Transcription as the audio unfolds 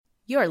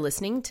You are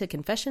listening to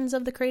Confessions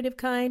of the Creative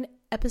Kind,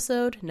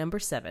 episode number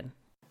 7.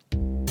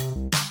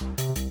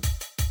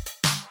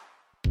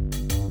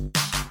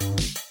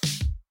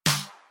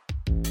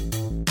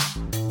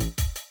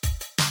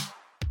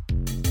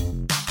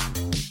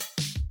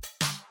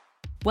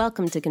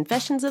 Welcome to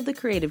Confessions of the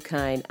Creative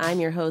Kind.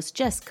 I'm your host,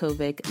 Jess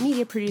Kovic,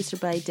 media producer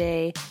by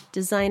day,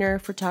 designer,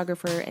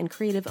 photographer, and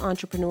creative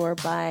entrepreneur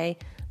by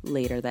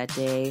later that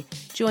day.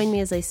 Join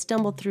me as I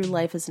stumble through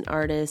life as an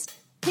artist,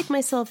 pick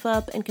myself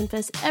up, and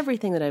confess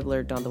everything that I've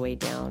learned on the way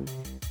down.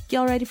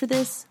 Y'all ready for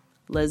this?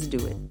 Let's do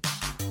it.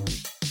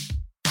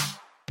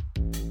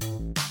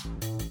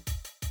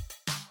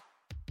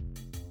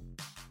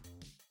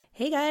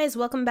 Hey guys,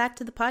 welcome back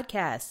to the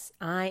podcast.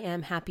 I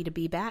am happy to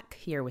be back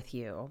here with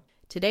you.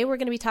 Today we're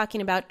going to be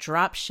talking about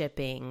drop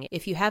shipping.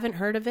 If you haven't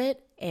heard of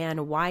it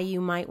and why you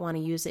might want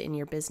to use it in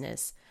your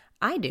business,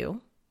 I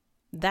do.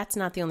 That's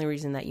not the only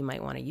reason that you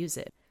might want to use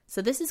it.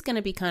 So this is going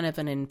to be kind of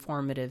an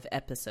informative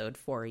episode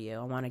for you.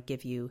 I want to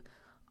give you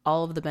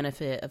all of the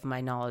benefit of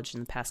my knowledge in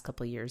the past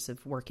couple of years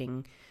of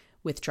working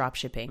with drop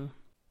shipping.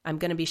 I'm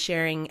going to be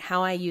sharing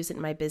how I use it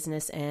in my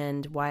business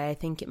and why I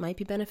think it might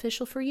be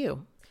beneficial for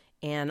you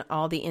and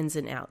all the ins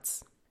and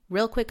outs.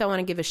 Real quick, I want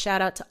to give a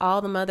shout out to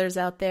all the mothers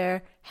out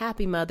there.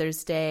 Happy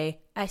Mother's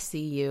Day. I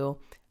see you.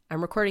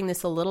 I'm recording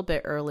this a little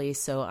bit early,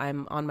 so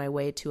I'm on my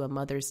way to a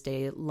Mother's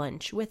Day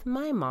lunch with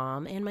my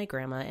mom and my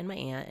grandma and my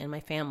aunt and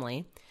my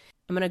family.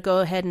 I'm going to go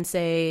ahead and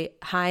say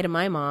hi to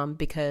my mom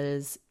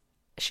because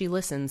she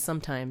listens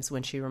sometimes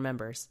when she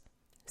remembers.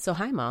 So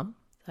hi, Mom.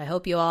 I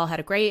hope you all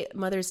had a great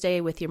Mother's Day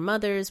with your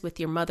mothers,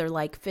 with your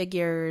mother-like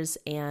figures,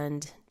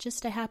 and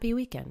just a happy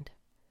weekend.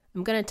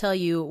 I'm going to tell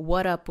you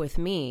what up with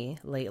me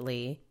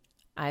lately.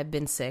 I've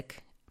been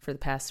sick for the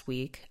past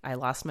week. I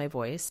lost my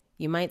voice.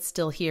 You might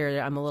still hear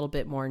I'm a little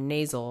bit more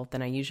nasal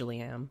than I usually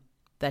am.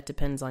 That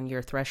depends on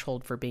your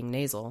threshold for being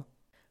nasal.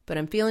 But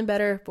I'm feeling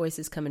better, voice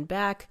is coming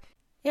back,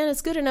 and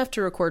it's good enough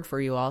to record for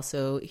you all,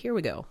 so here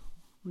we go.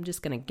 I'm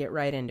just going to get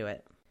right into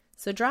it.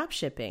 So drop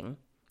shipping.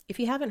 If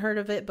you haven't heard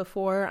of it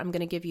before, I'm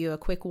going to give you a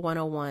quick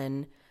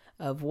 101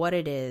 of what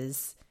it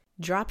is.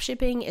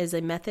 Dropshipping is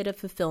a method of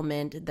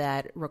fulfillment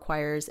that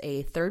requires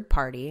a third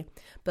party,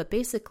 but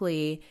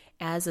basically,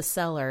 as a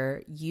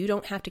seller, you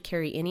don't have to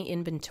carry any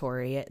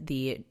inventory.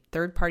 The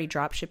third-party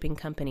dropshipping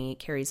company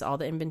carries all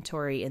the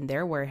inventory in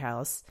their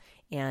warehouse,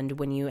 and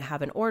when you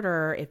have an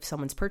order, if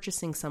someone's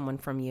purchasing someone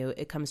from you,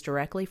 it comes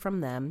directly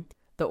from them.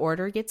 The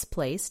order gets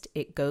placed,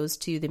 it goes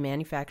to the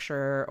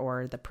manufacturer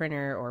or the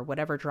printer or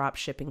whatever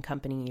dropshipping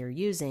company you're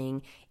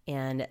using,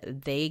 and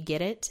they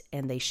get it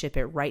and they ship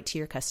it right to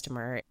your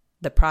customer.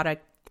 The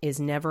product is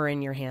never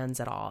in your hands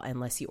at all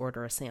unless you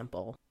order a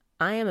sample.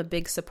 I am a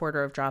big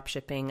supporter of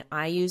dropshipping.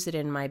 I use it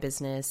in my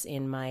business,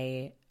 in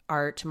my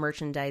art,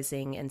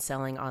 merchandising, and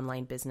selling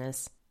online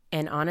business.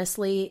 And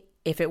honestly,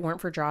 if it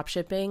weren't for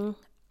dropshipping,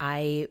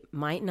 I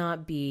might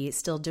not be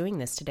still doing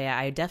this today.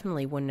 I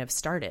definitely wouldn't have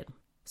started.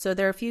 So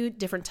there are a few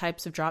different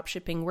types of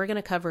dropshipping. We're going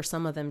to cover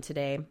some of them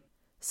today.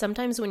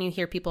 Sometimes when you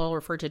hear people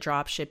refer to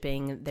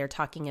dropshipping, they're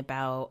talking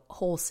about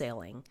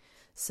wholesaling.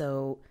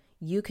 So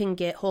you can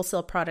get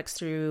wholesale products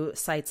through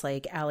sites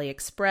like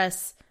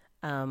AliExpress,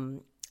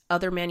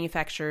 other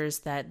manufacturers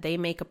that they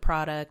make a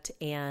product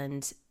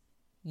and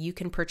you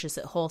can purchase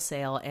it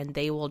wholesale and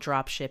they will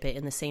drop ship it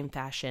in the same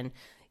fashion.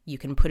 You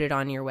can put it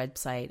on your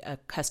website, a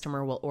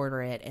customer will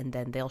order it, and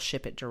then they'll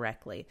ship it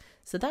directly.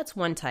 So that's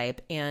one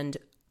type, and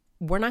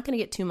we're not going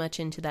to get too much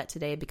into that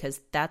today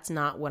because that's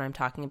not what I'm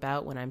talking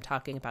about when I'm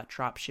talking about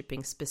drop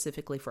shipping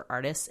specifically for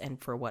artists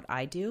and for what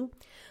I do.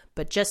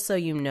 But just so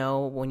you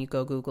know, when you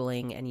go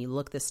Googling and you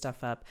look this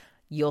stuff up,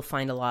 you'll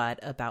find a lot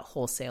about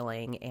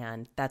wholesaling,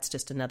 and that's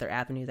just another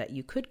avenue that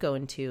you could go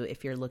into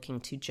if you're looking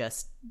to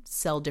just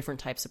sell different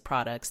types of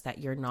products that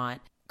you're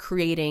not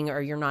creating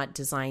or you're not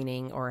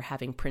designing or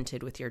having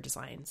printed with your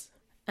designs.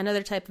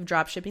 Another type of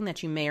drop shipping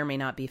that you may or may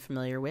not be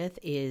familiar with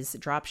is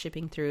drop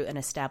shipping through an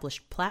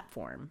established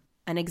platform.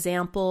 An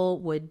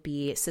example would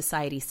be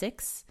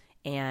Society6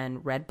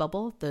 and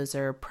Redbubble. Those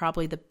are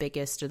probably the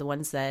biggest or the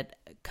ones that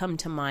come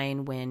to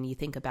mind when you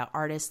think about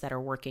artists that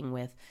are working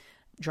with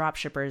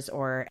dropshippers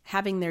or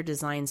having their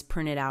designs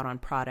printed out on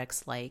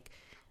products like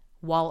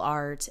wall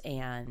art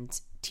and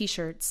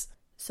t-shirts.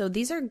 So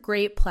these are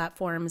great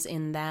platforms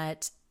in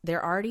that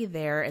they're already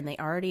there and they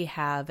already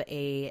have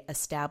a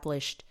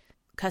established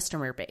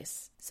customer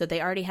base. So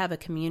they already have a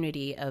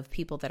community of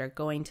people that are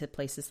going to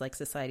places like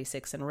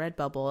Society6 and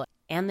Redbubble,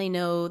 and they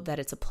know that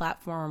it's a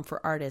platform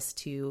for artists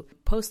to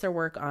post their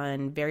work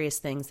on various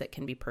things that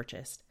can be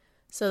purchased.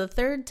 So the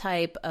third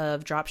type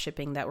of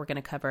dropshipping that we're going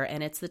to cover,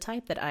 and it's the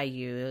type that I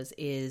use,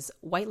 is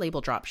white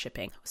label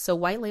dropshipping. So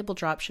white label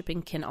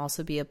dropshipping can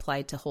also be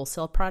applied to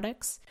wholesale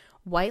products.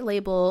 White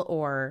label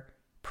or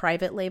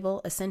private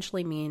label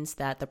essentially means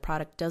that the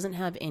product doesn't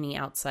have any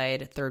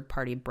outside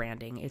third-party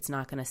branding. It's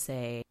not going to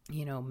say,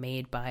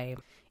 made by,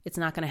 it's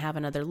not going to have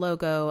another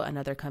logo,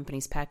 another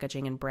company's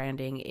packaging and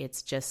branding.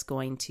 It's just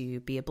going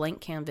to be a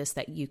blank canvas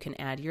that you can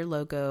add your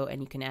logo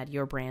and you can add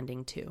your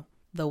branding to.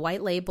 The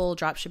white label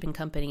dropshipping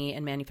company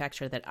and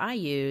manufacturer that I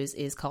use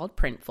is called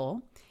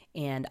Printful,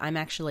 and I'm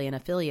actually an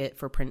affiliate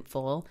for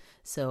Printful,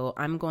 so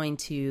I'm going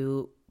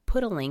to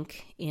put a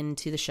link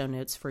into the show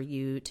notes for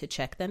you to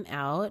check them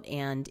out,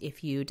 and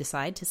if you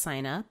decide to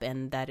sign up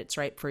and that it's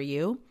right for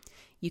you,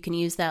 you can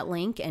use that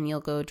link and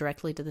you'll go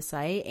directly to the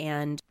site,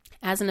 and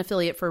as an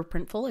affiliate for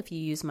Printful, if you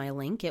use my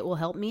link, it will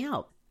help me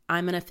out.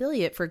 I'm an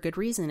affiliate for good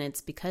reason.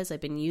 It's because I've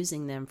been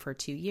using them for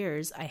 2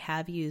 years. I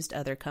have used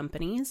other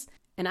companies,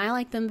 and I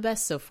like them the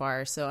best so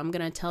far, so I'm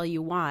going to tell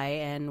you why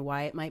and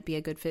why it might be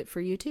a good fit for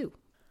you too.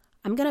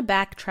 I'm going to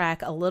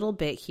backtrack a little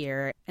bit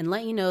here and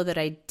let you know that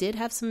I did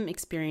have some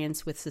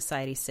experience with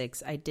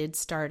Society6. I did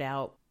start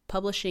out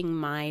publishing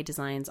my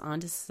designs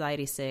onto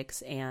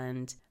Society6,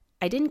 and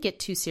I didn't get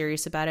too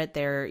serious about it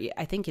there.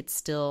 I think it's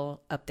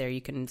still up there.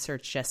 You can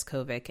search Jess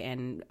Kovic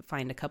and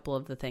find a couple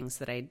of the things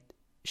that I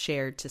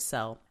shared to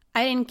sell.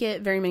 I didn't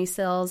get very many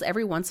sales.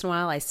 Every once in a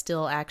while, I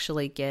still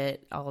actually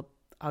get, I'll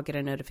get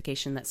a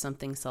notification that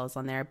something sells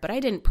on there, but I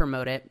didn't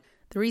promote it.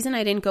 The reason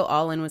I didn't go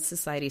all in with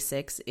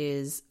Society6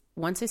 is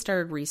once I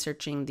started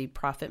researching the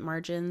profit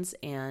margins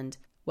and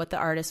what the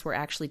artists were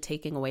actually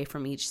taking away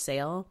from each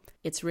sale,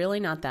 it's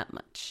really not that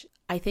much.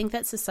 I think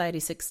that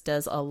Society6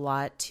 does a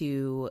lot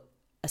to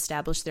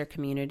establish their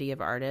community of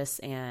artists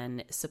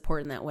and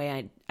support in that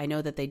way. I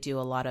know that they do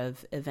a lot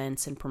of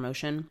events and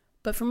promotion.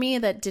 But for me,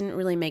 that didn't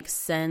really make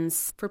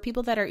sense. For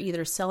people that are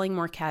either selling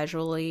more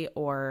casually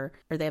or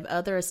they have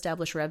other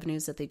established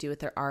revenues that they do with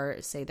their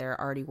art, say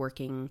they're already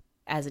working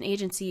as an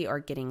agency or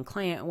getting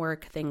client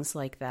work, things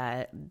like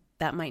that,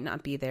 that might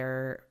not be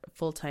their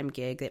full-time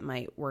gig. It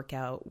might work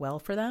out well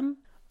for them.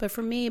 But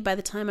for me, by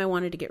the time I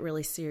wanted to get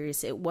really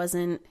serious, it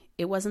wasn't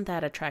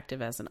that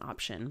attractive as an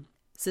option.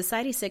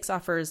 Society6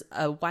 offers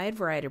a wide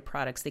variety of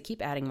products. They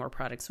keep adding more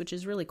products, which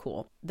is really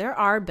cool. There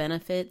are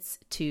benefits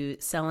to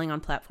selling on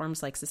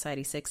platforms like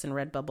Society6 and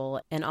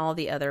Redbubble and all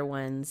the other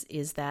ones,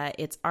 is that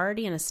it's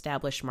already an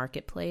established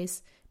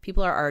marketplace.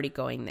 People are already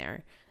going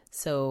there.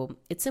 So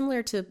it's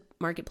similar to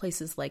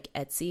marketplaces like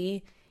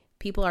Etsy.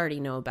 People already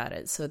know about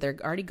it. So they're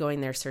already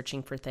going there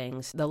searching for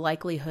things. The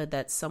likelihood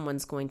that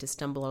someone's going to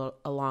stumble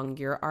along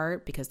your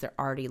art because they're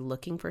already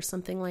looking for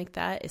something like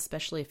that,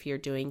 especially if you're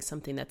doing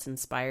something that's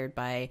inspired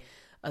by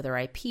other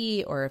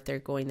IP, or if they're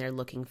going there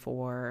looking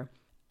for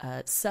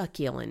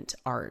succulent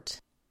art,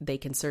 they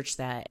can search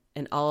that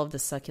and all of the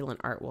succulent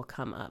art will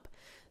come up.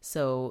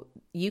 So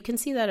you can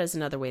see that as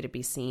another way to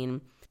be seen.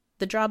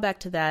 The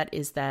drawback to that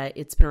is that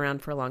it's been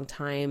around for a long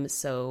time,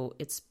 so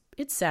it's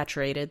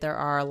saturated. There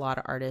are a lot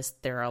of artists.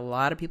 There are a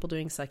lot of people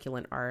doing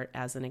succulent art,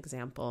 as an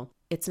example.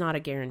 It's not a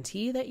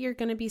guarantee that you're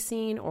going to be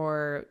seen,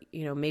 or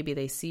maybe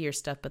they see your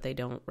stuff but they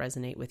don't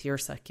resonate with your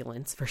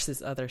succulents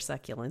versus other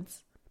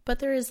succulents. But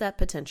there is that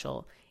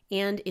potential,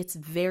 and it's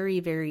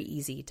very, very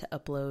easy to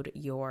upload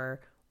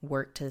your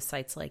work to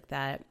sites like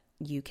that.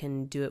 You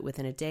can do it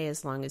within a day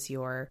as long as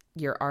your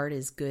art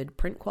is good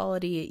print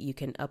quality. You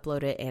can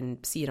upload it and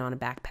see it on a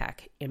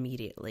backpack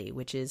immediately,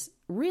 which is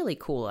really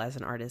cool as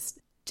an artist,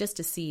 just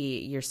to see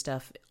your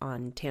stuff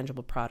on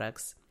tangible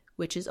products,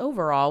 which is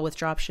overall with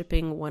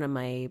dropshipping one of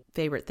my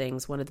favorite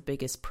things. One of the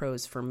biggest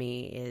pros for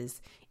me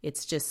is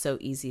it's just so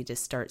easy to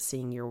start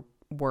seeing your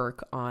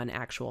work on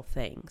actual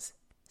things.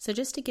 So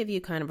just to give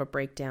you kind of a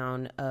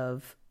breakdown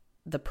of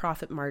the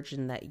profit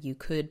margin that you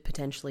could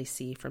potentially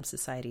see from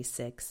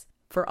Society6,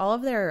 for all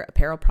of their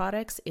apparel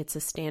products, it's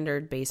a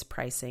standard base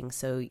pricing.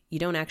 So you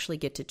don't actually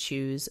get to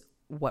choose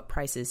what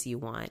prices you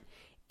want.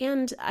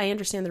 And I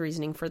understand the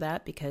reasoning for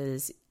that,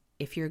 because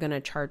if you're going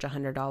to charge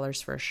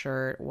 $100 for a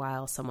shirt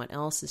while someone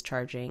else is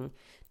charging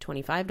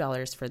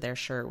 $25 for their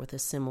shirt with a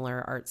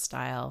similar art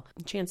style,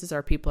 chances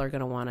are people are going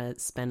to want to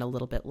spend a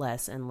little bit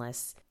less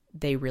unless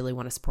they really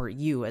want to support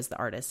you as the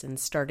artist. And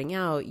starting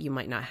out, you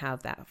might not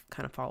have that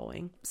kind of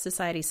following.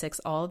 Society6,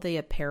 all the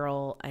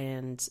apparel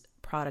and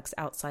products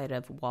outside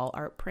of wall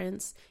art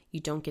prints, you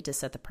don't get to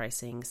set the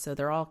pricing. So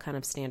they're all kind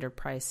of standard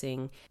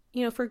pricing,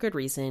 for good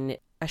reason.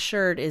 A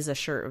shirt is a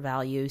shirt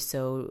value.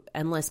 So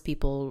unless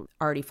people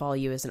already follow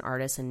you as an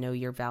artist and know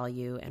your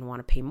value and want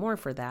to pay more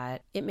for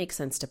that, it makes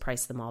sense to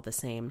price them all the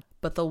same.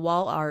 But the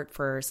wall art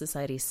for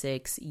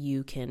Society6,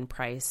 you can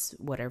price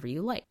whatever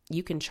you like.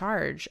 You can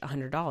charge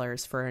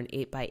 $100 for an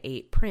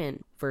 8x8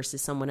 print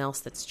versus someone else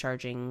that's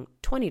charging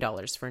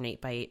 $20 for an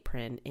 8x8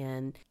 print.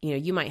 And,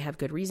 you might have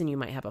good reason. You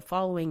might have a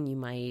following.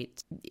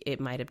 It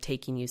might have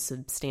taken you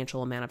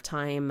substantial amount of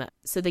time.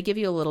 So they give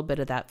you a little bit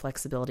of that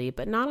flexibility,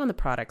 but not on the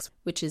products,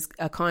 which is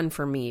a con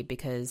for me,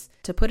 because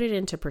to put it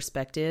into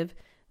perspective,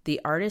 the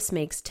artist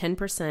makes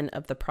 10%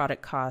 of the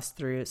product cost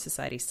through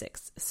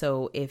Society6.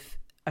 So if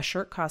a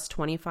shirt costs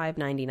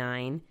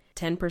 $25.99,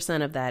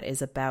 10% of that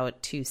is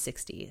about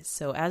 $260.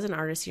 So as an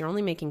artist, you're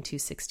only making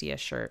 $260 a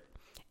shirt,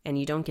 and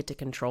you don't get to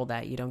control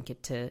that. You don't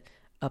get to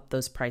up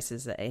those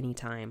prices at any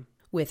time.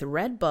 With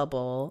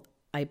Redbubble,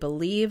 I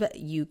believe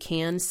you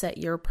can set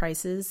your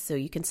prices, so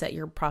you can set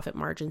your profit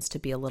margins to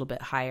be a little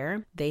bit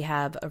higher. They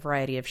have a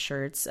variety of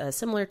shirts,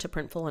 similar to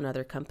Printful and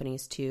other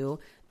companies too.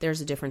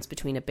 There's a difference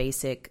between a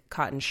basic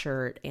cotton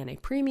shirt and a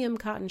premium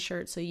cotton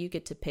shirt, so you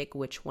get to pick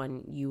which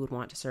one you would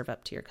want to serve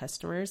up to your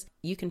customers.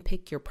 You can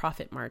pick your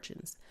profit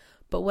margins.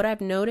 But what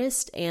I've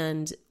noticed,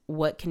 and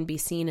what can be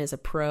seen as a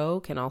pro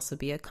can also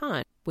be a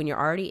con. When you're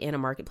already in a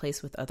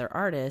marketplace with other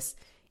artists,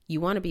 you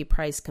want to be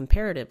priced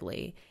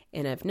comparatively.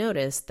 And I've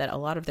noticed that a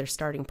lot of their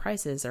starting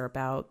prices are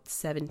about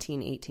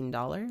 $17,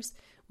 $18,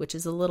 which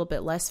is a little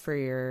bit less for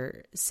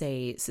your,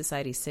 say,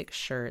 Society 6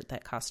 shirt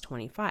that costs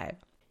 $25.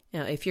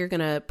 Now, if you're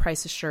going to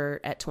price a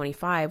shirt at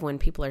 $25 when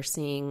people are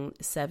seeing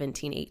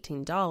 $17,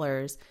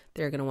 $18,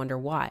 they're going to wonder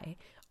why.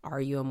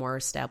 Are you a more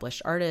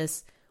established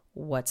artist?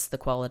 What's the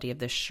quality of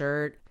this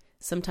shirt?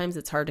 Sometimes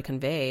it's hard to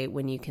convey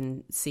when you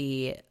can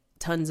see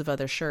tons of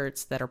other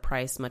shirts that are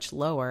priced much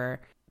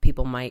lower.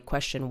 People might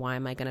question, why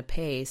am I going to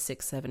pay $6,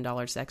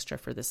 $7 extra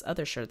for this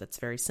other shirt that's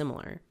very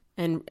similar?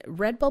 And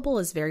Redbubble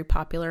is very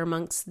popular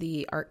amongst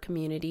the art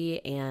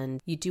community,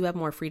 and you do have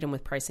more freedom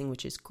with pricing,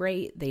 which is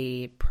great.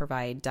 They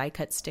provide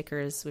die-cut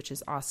stickers, which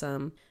is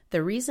awesome.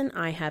 The reason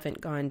I haven't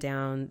gone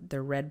down the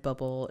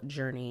Redbubble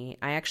journey,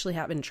 I actually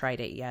haven't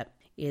tried it yet,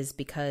 is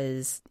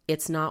because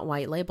it's not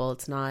white label,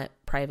 it's not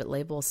private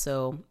label.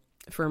 So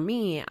for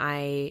me,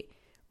 I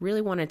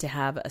really wanted to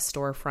have a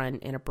storefront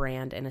and a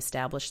brand and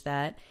establish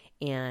that.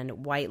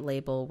 And white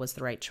label was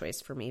the right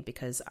choice for me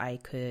because I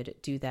could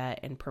do that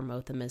and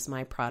promote them as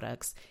my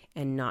products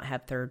and not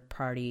have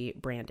third-party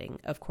branding.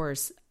 Of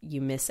course, you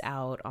miss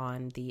out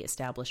on the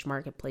established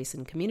marketplace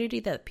and community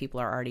that people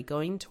are already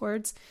going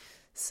towards.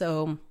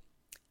 So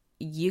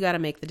you got to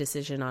make the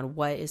decision on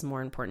what is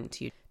more important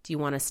to you. Do you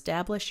want to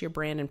establish your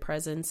brand and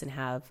presence and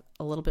have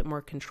a little bit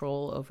more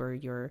control over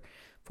your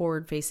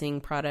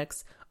forward-facing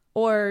products?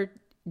 Or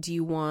do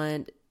you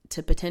want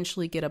to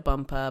potentially get a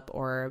bump up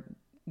or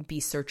be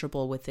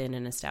searchable within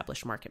an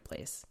established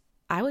marketplace?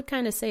 I would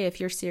kind of say if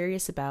you're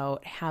serious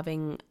about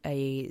having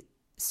a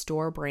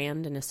store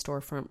brand and a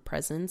storefront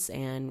presence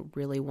and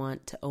really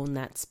want to own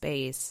that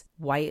space,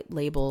 white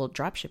label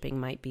dropshipping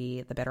might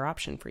be the better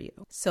option for you.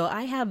 So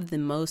I have the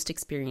most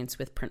experience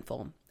with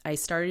Printful. I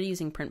started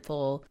using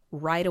Printful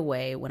right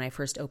away when I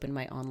first opened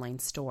my online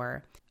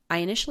store. I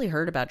initially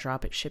heard about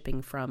drop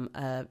shipping from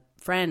a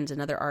friend,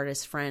 another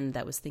artist friend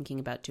that was thinking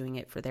about doing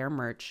it for their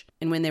merch.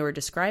 And when they were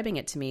describing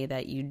it to me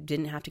that you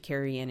didn't have to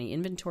carry any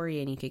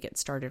inventory and you could get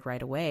started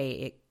right away,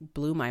 it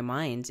blew my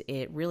mind.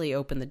 It really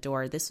opened the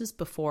door. This was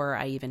before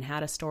I even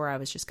had a store. I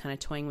was just kind of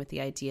toying with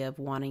the idea of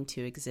wanting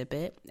to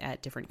exhibit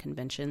at different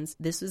conventions.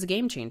 This was a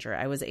game changer.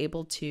 I was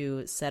able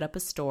to set up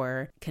a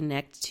store,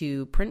 connect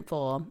to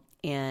Printful,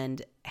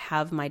 and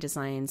have my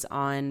designs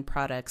on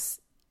products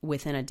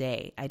within a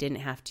day. I didn't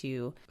have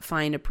to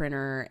find a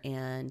printer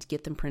and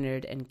get them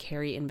printed and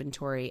carry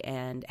inventory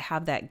and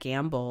have that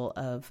gamble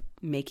of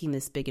making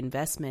this big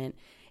investment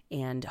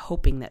and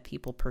hoping that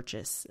people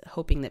purchase,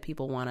 hoping that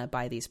people want to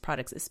buy these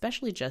products,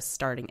 especially just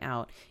starting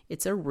out.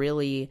 It's a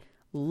really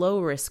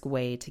low risk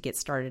way to get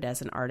started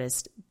as an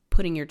artist,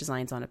 putting your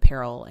designs on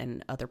apparel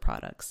and other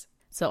products.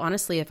 So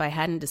honestly, if I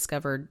hadn't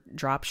discovered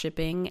drop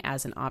shipping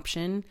as an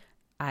option,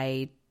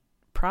 I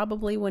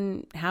probably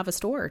wouldn't have a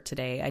store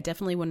today. I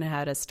definitely wouldn't have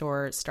had a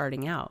store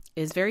starting out.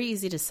 It's very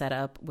easy to set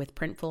up with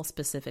Printful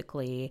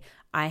specifically.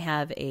 I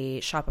have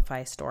a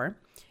Shopify store,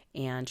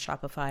 and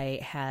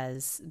Shopify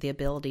has the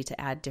ability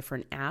to add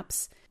different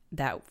apps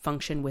that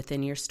function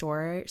within your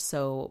store.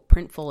 So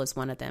Printful is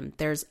one of them.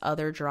 There's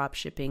other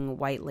dropshipping,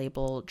 white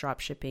label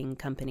dropshipping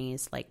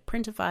companies like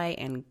Printify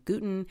and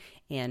Guten,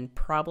 and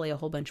probably a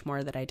whole bunch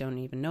more that I don't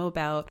even know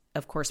about.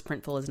 Of course,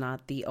 Printful is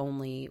not the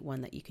only one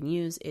that you can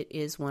use. It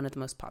is one of the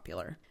most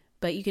popular.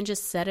 But you can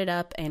just set it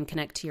up and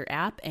connect to your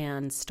app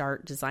and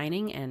start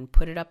designing and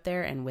put it up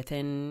there. And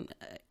within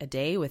a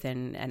day,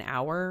 within an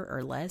hour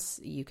or less,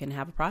 you can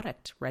have a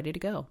product ready to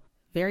go.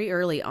 Very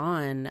early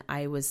on,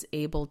 I was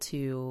able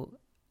to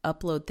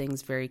upload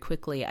things very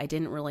quickly. I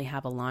didn't really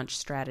have a launch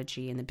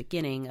strategy in the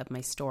beginning of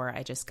my store.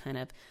 I just kind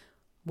of,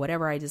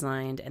 whatever I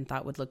designed and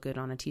thought would look good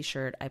on a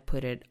t-shirt, I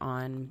put it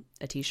on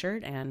a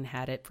t-shirt and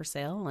had it for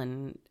sale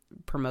and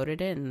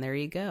promoted it, and there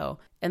you go.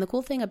 And the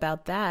cool thing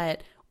about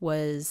that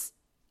was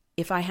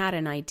if I had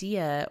an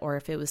idea or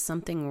if it was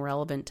something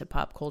relevant to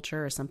pop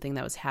culture or something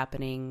that was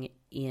happening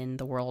in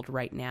the world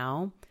right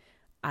now,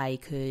 I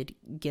could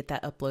get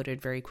that uploaded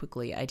very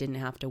quickly. I didn't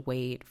have to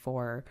wait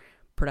for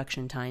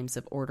production times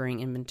of ordering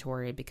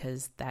inventory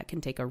because that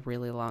can take a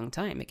really long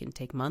time. It can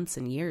take months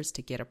and years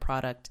to get a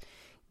product,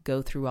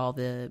 go through all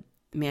the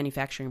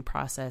manufacturing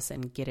process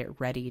and get it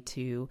ready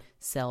to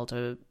sell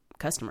to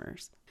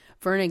customers.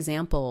 For an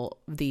example,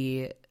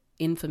 the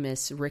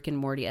infamous Rick and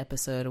Morty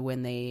episode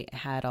when they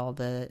had all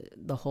the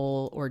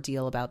whole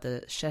ordeal about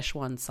the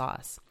Szechuan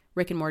sauce.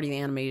 Rick and Morty, the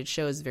animated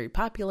show, is very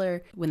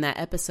popular. When that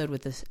episode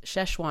with the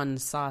Szechuan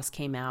sauce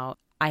came out,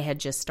 I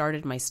had just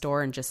started my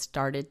store and just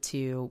started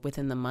to,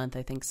 within the month,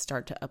 I think,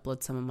 start to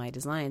upload some of my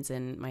designs.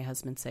 And my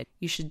husband said,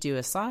 you should do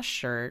a sauce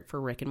shirt for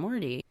Rick and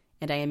Morty.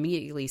 And I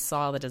immediately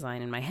saw the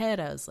design in my head.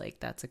 I was like,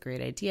 that's a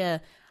great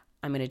idea.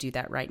 I'm going to do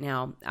that right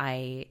now.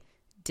 I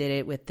did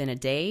it within a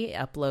day,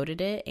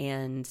 uploaded it,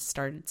 and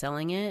started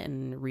selling it,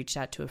 and reached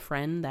out to a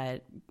friend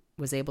that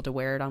was able to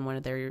wear it on one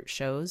of their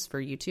shows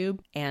for YouTube.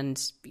 And,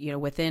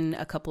 within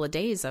a couple of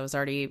days, I was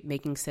already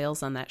making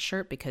sales on that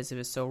shirt because it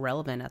was so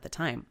relevant at the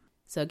time.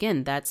 So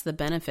again, that's the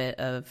benefit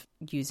of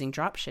using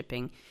drop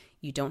shipping.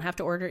 You don't have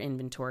to order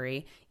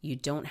inventory. You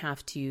don't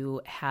have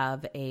to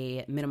have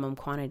a minimum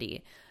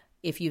quantity.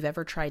 If you've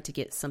ever tried to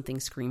get something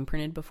screen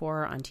printed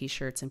before on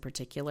t-shirts in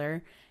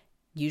particular,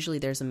 usually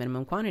there's a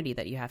minimum quantity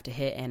that you have to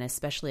hit. And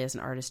especially as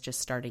an artist just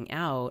starting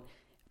out,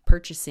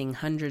 purchasing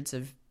hundreds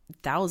of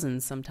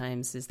thousands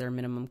sometimes is their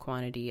minimum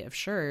quantity of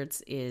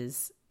shirts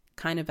is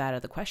kind of out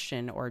of the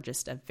question, or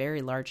just a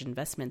very large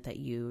investment that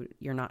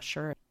you're not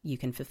sure you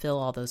can fulfill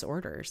all those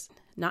orders.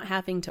 Not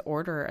having to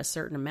order a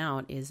certain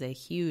amount is a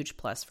huge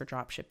plus for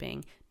drop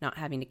shipping. Not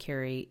having to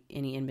carry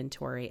any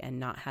inventory and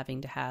not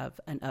having to have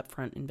an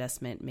upfront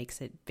investment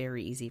makes it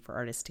very easy for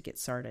artists to get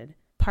started.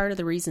 Part of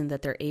the reason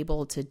that they're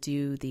able to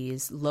do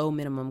these low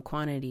minimum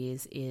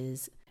quantities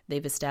is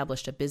they've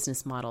established a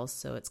business model.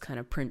 So it's kind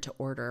of print to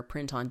order,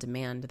 print on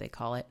demand, they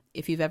call it.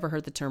 If you've ever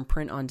heard the term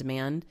print on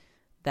demand,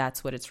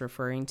 that's what it's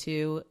referring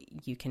to.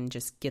 You can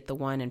just get the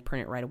one and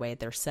print it right away.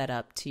 They're set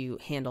up to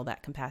handle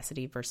that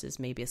capacity versus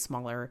maybe a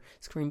smaller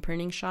screen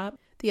printing shop.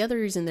 The other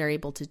reason they're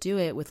able to do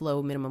it with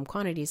low minimum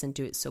quantities and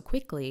do it so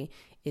quickly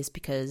is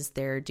because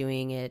they're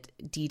doing it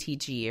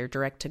DTG, or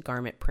direct to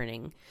garment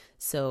printing.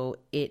 So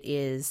it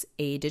is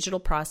a digital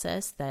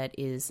process that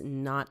is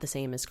not the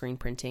same as screen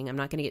printing. I'm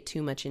not going to get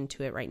too much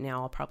into it right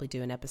now. I'll probably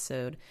do an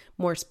episode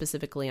more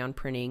specifically on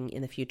printing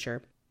in the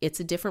future. It's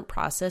a different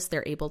process.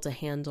 They're able to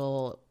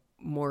handle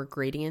more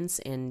gradients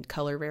and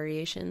color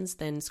variations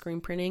than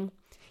screen printing,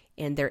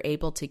 and they're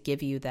able to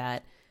give you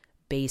that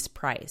base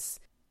price.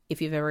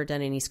 If you've ever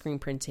done any screen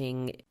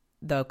printing,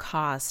 the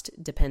cost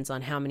depends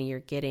on how many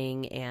you're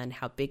getting and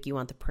how big you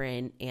want the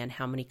print and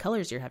how many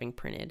colors you're having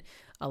printed.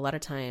 A lot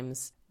of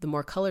times, the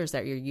more colors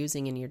that you're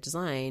using in your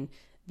design,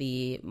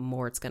 the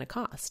more it's going to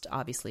cost,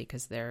 obviously,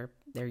 because they're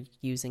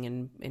using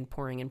and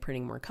pouring and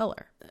printing more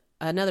color.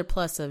 Another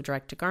plus of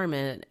direct to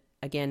garment,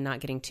 again, not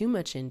getting too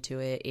much into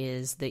it,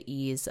 is the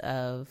ease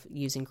of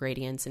using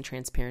gradients and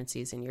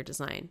transparencies in your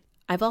design.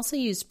 I've also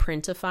used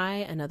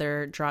Printify,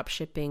 another drop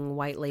shipping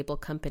white label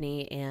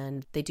company,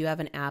 and they do have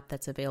an app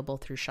that's available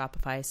through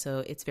Shopify,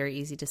 so it's very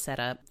easy to set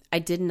up. I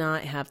did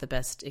not have the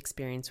best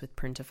experience with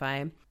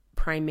Printify,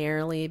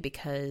 primarily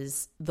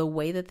because the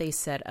way that they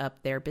set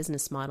up their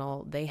business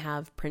model, they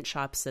have print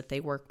shops that they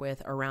work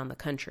with around the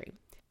country.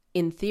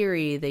 In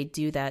theory, they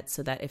do that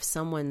so that if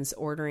someone's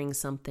ordering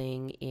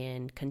something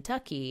in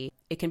Kentucky,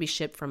 it can be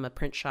shipped from a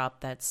print shop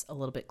that's a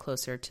little bit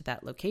closer to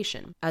that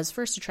location. I was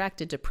first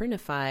attracted to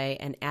Printify,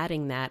 and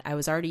adding that, I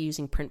was already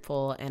using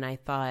Printful, and I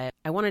thought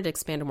I wanted to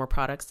expand to more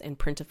products, and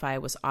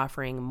Printify was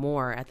offering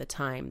more at the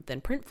time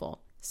than Printful.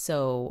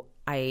 So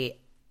I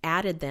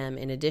added them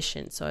in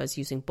addition. So I was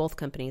using both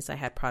companies. I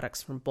had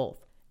products from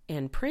both.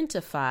 And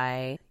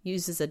Printify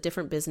uses a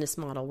different business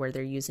model where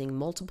they're using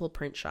multiple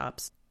print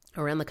shops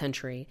around the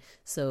country,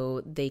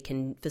 so they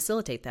can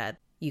facilitate that.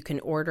 You can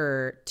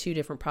order 2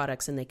 different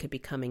products and they could be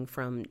coming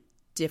from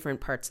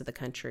different parts of the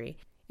country.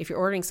 If you're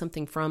ordering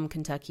something from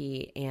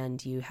Kentucky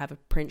and you have a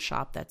print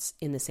shop that's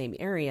in the same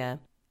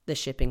area, the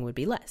shipping would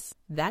be less.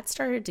 That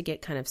started to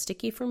get kind of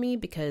sticky for me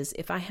because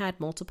if I had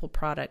multiple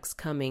products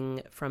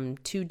coming from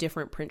 2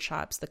 different print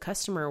shops, the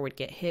customer would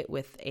get hit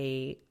with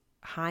a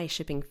high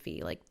shipping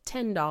fee, like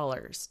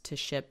 $10 to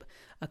ship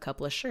a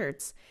couple of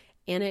shirts.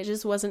 And it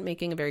just wasn't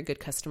making a very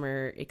good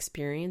customer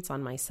experience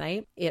on my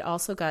site. It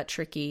also got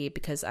tricky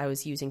because I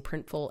was using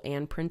Printful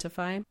and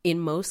Printify.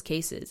 In most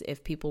cases,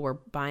 if people were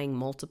buying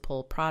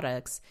multiple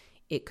products,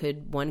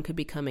 one could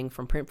be coming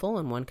from Printful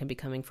and one could be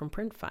coming from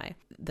Printify.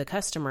 The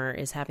customer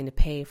is having to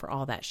pay for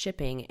all that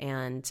shipping,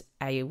 and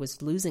I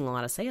was losing a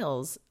lot of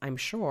sales, I'm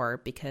sure,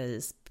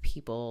 because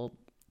people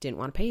didn't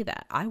want to pay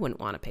that. I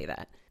wouldn't want to pay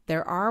that.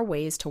 There are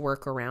ways to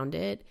work around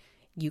it.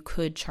 You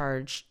could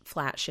charge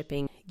flat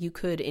shipping. You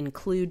could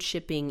include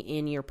shipping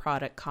in your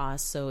product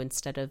cost. So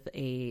instead of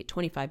a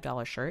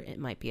 $25 shirt, it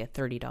might be a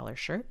 $30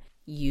 shirt.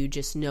 You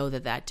just know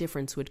that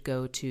difference would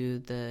go to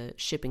the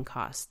shipping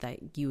costs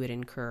that you would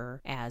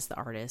incur as the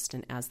artist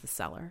and as the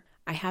seller.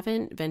 I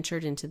haven't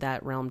ventured into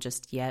that realm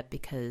just yet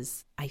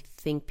because I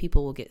think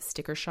people will get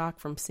sticker shock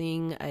from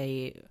seeing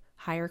a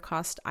higher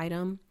cost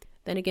item.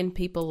 Then again,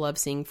 people love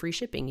seeing free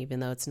shipping, even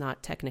though it's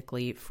not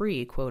technically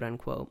free, quote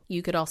unquote.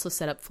 You could also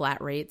set up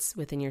flat rates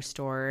within your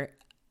store.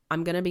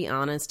 I'm going to be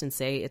honest and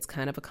say it's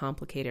kind of a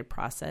complicated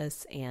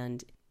process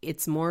and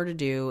it's more to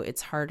do.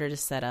 It's harder to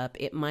set up.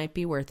 It might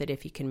be worth it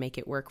if you can make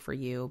it work for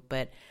you.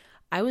 But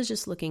I was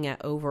just looking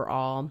at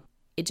overall,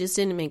 it just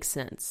didn't make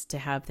sense to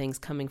have things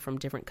coming from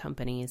different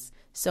companies.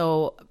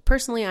 So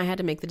personally, I had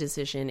to make the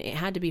decision. It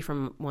had to be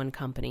from one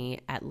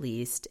company at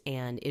least,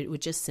 and it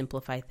would just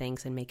simplify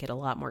things and make it a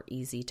lot more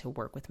easy to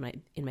work with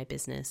in my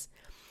business.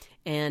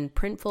 And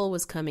Printful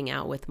was coming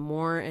out with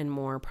more and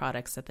more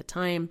products at the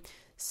time.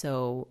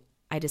 So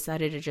I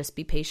decided to just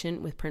be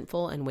patient with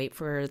Printful and wait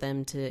for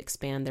them to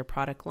expand their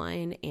product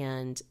line,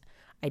 and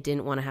I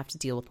didn't want to have to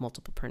deal with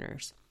multiple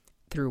printers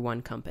through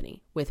one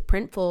company. With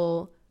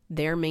Printful,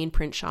 their main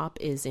print shop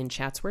is in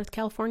Chatsworth,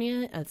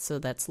 California, so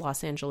that's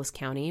Los Angeles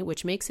County,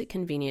 which makes it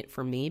convenient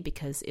for me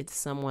because it's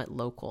somewhat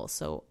local,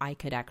 so I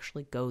could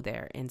actually go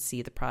there and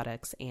see the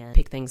products and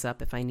pick things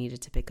up if I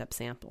needed to pick up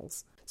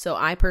samples. So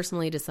I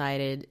personally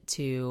decided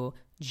to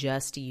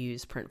just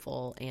use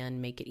Printful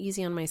and make it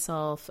easy on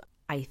myself.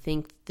 I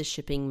think the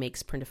shipping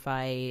makes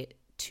Printify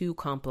too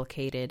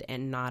complicated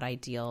and not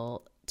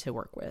ideal to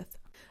work with.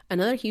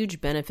 Another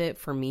huge benefit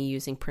for me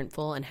using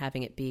Printful and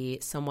having it be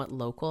somewhat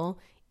local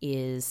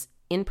is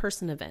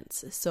in-person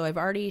events. So I've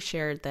already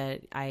shared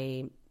that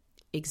I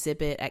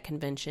exhibit at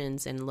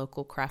conventions and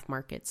local craft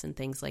markets and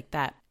things like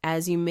that.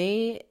 As you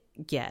may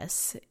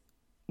guess,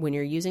 when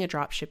you're using a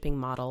drop shipping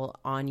model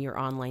on your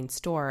online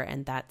store,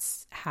 and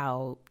that's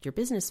how your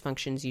business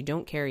functions, you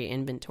don't carry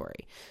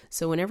inventory.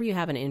 So whenever you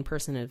have an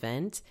in-person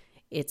event,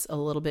 it's a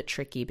little bit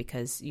tricky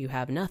because you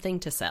have nothing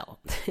to sell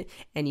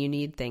and you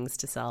need things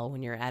to sell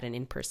when you're at an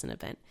in-person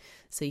event.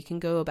 So you can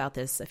go about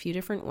this a few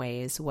different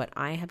ways. What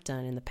I have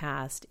done in the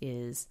past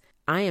is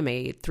I am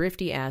a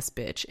thrifty ass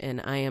bitch,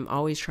 and I am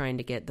always trying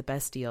to get the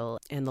best deal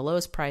and the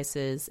lowest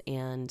prices.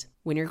 And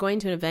when you're going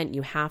to an event,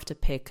 you have to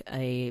pick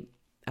a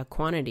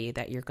quantity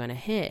that you're going to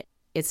hit.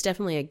 It's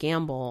definitely a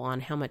gamble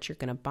on how much you're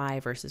going to buy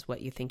versus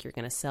what you think you're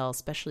going to sell,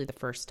 especially the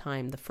first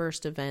time. The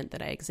first event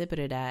that I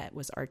exhibited at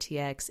was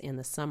RTX in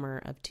the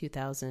summer of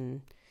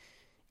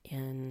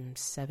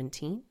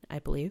 2017, I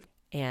believe.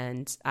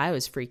 And I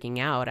was freaking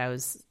out.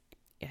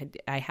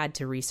 I had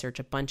to research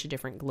a bunch of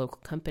different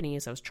local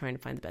companies. I was trying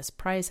to find the best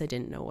price. I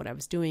didn't know what I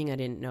was doing. I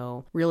didn't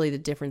know really the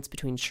difference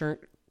between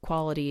shirt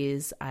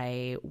qualities.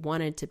 I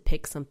wanted to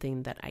pick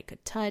something that I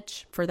could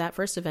touch. For that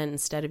first event,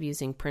 instead of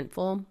using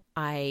Printful,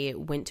 I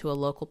went to a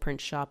local print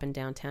shop in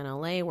downtown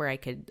LA where I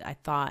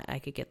thought I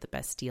could get the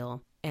best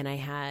deal. And I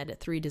had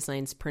 3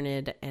 designs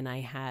printed, and I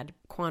had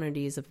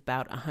quantities of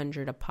about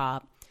 100 a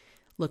pop.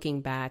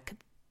 Looking back,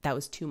 that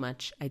was too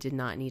much. I did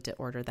not need to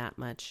order that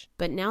much.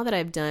 But now that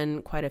I've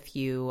done quite a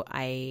few,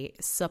 I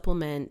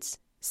supplement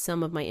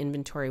some of my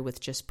inventory with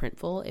just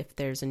Printful. If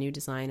there's a new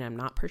design I'm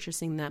not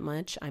purchasing that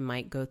much, I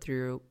might go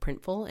through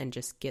Printful and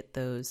just get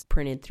those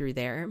printed through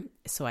there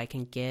so I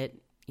can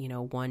get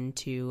 1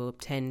 to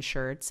 10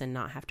 shirts and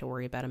not have to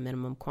worry about a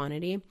minimum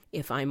quantity.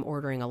 If I'm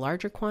ordering a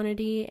larger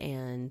quantity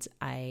and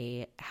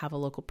I have a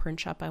local print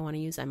shop I want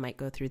to use, I might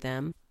go through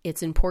them.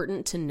 It's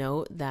important to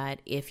note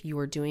that if you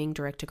are doing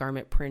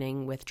direct-to-garment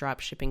printing with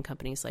drop shipping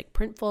companies like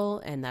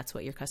Printful, and that's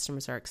what your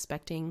customers are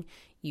expecting,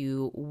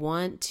 you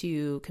want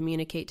to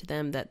communicate to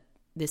them that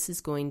this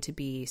is going to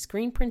be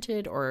screen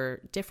printed or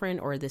different,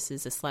 or this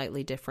is a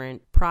slightly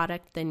different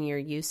product than you're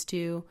used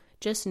to.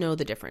 Just know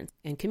the difference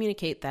and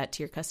communicate that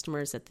to your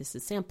customers that this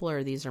is sample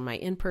or these are my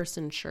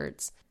in-person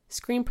shirts.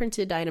 Screen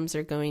printed items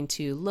are going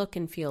to look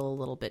and feel a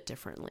little bit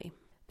differently.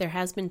 There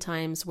has been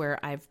times where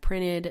I've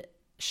printed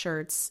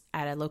shirts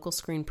at a local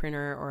screen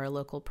printer or a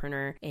local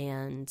printer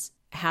and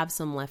have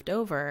some left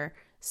over,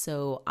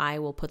 so I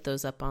will put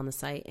those up on the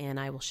site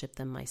and I will ship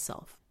them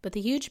myself. But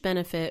the huge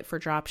benefit for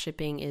drop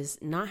shipping is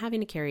not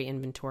having to carry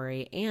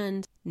inventory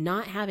and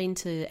not having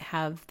to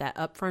have that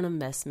upfront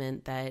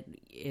investment that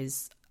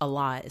is a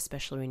lot,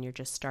 especially when you're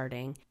just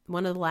starting.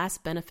 One of the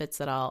last benefits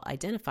that I'll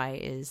identify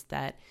is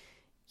that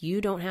you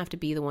don't have to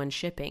be the one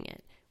shipping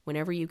it.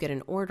 Whenever you get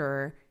an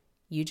order,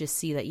 you just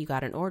see that you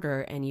got an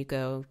order and you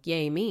go,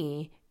 yay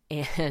me.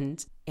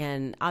 And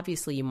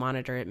obviously you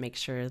monitor it, make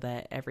sure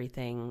that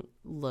everything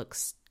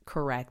looks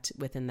correct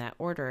within that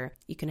order.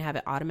 You can have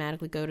it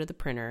automatically go to the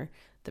printer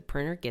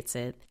gets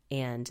it,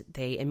 and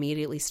they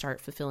immediately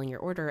start fulfilling your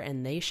order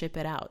and they ship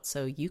it out.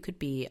 So you could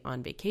be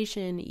on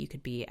vacation, you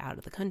could be out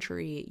of the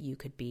country, you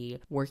could be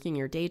working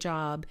your day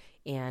job,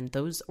 and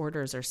those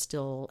orders are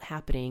still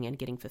happening and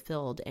getting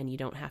fulfilled, and you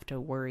don't have to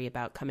worry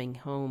about coming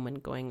home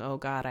and going, oh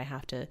God, I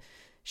have to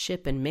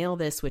ship and mail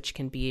this, which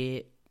can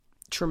be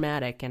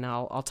traumatic, and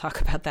I'll talk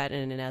about that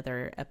in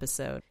another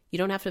episode. You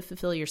don't have to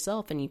fulfill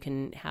yourself, and you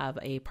can have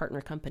a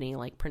partner company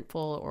like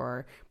Printful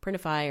or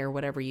Printify or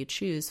whatever you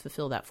choose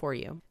fulfill that for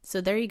you.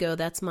 So there you go.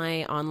 That's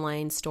my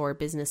online store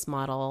business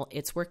model.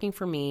 It's working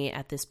for me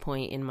at this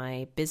point in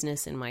my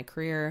business, in my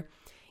career.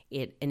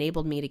 It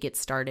enabled me to get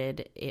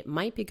started. It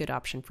might be a good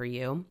option for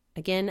you.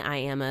 Again, I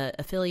am an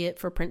affiliate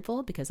for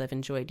Printful because I've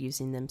enjoyed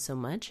using them so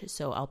much.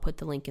 So I'll put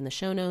the link in the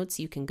show notes.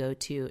 You can go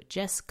to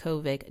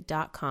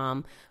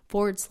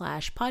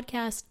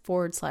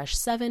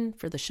jesskovic.com/podcast/7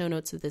 for the show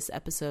notes of this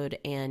episode.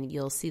 And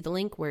you'll see the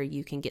link where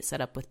you can get set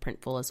up with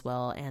Printful as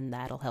well. And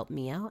that'll help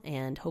me out.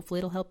 And hopefully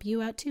it'll help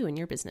you out too in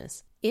your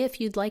business.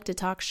 If you'd like to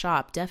talk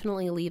shop,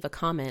 definitely leave a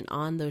comment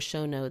on those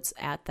show notes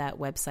at that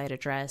website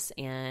address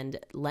and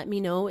let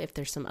me know if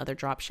there's some other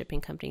drop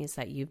shipping companies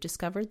that you've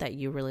discovered that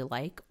you really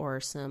like, or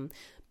some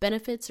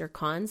benefits or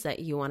cons that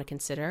you want to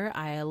consider.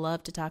 I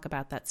love to talk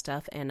about that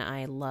stuff, and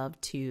I love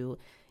to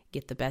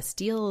get the best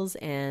deals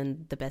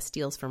and the best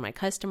deals for my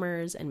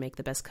customers and make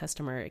the best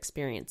customer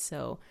experience.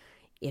 So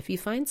If you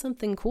find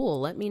something cool,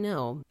 let me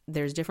know.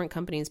 There's different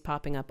companies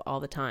popping up all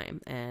the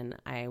time, and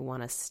I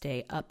want to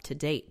stay up to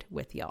date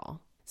with y'all.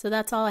 So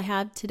that's all I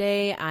have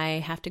today. I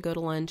have to go to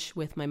lunch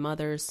with my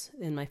mothers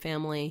and my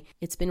family.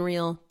 It's been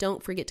real.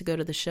 Don't forget to go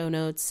to the show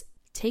notes.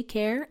 Take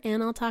care,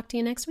 and I'll talk to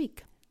you next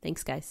week.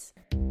 Thanks, guys.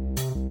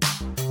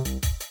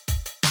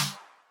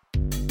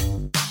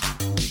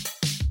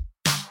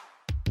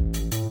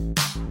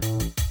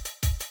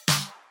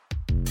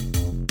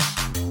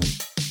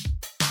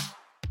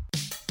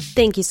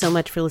 Thank you so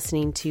much for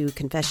listening to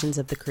Confessions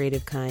of the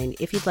Creative Kind.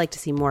 If you'd like to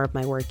see more of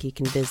my work, you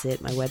can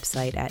visit my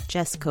website at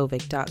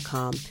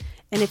jesskovic.com.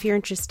 And if you're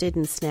interested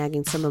in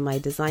snagging some of my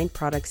design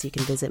products, you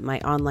can visit my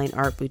online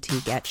art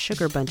boutique at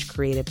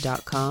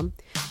sugarbunchcreative.com.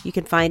 You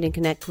can find and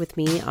connect with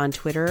me on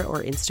Twitter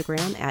or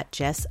Instagram at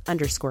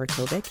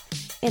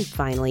Jess_Kovic. And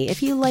finally,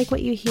 if you like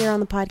what you hear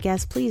on the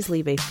podcast, please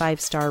leave a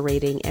 5-star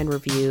rating and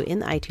review in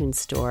the iTunes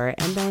store,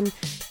 and then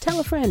tell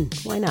a friend.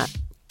 Why not?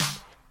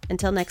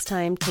 Until next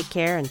time, take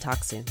care and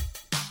talk soon.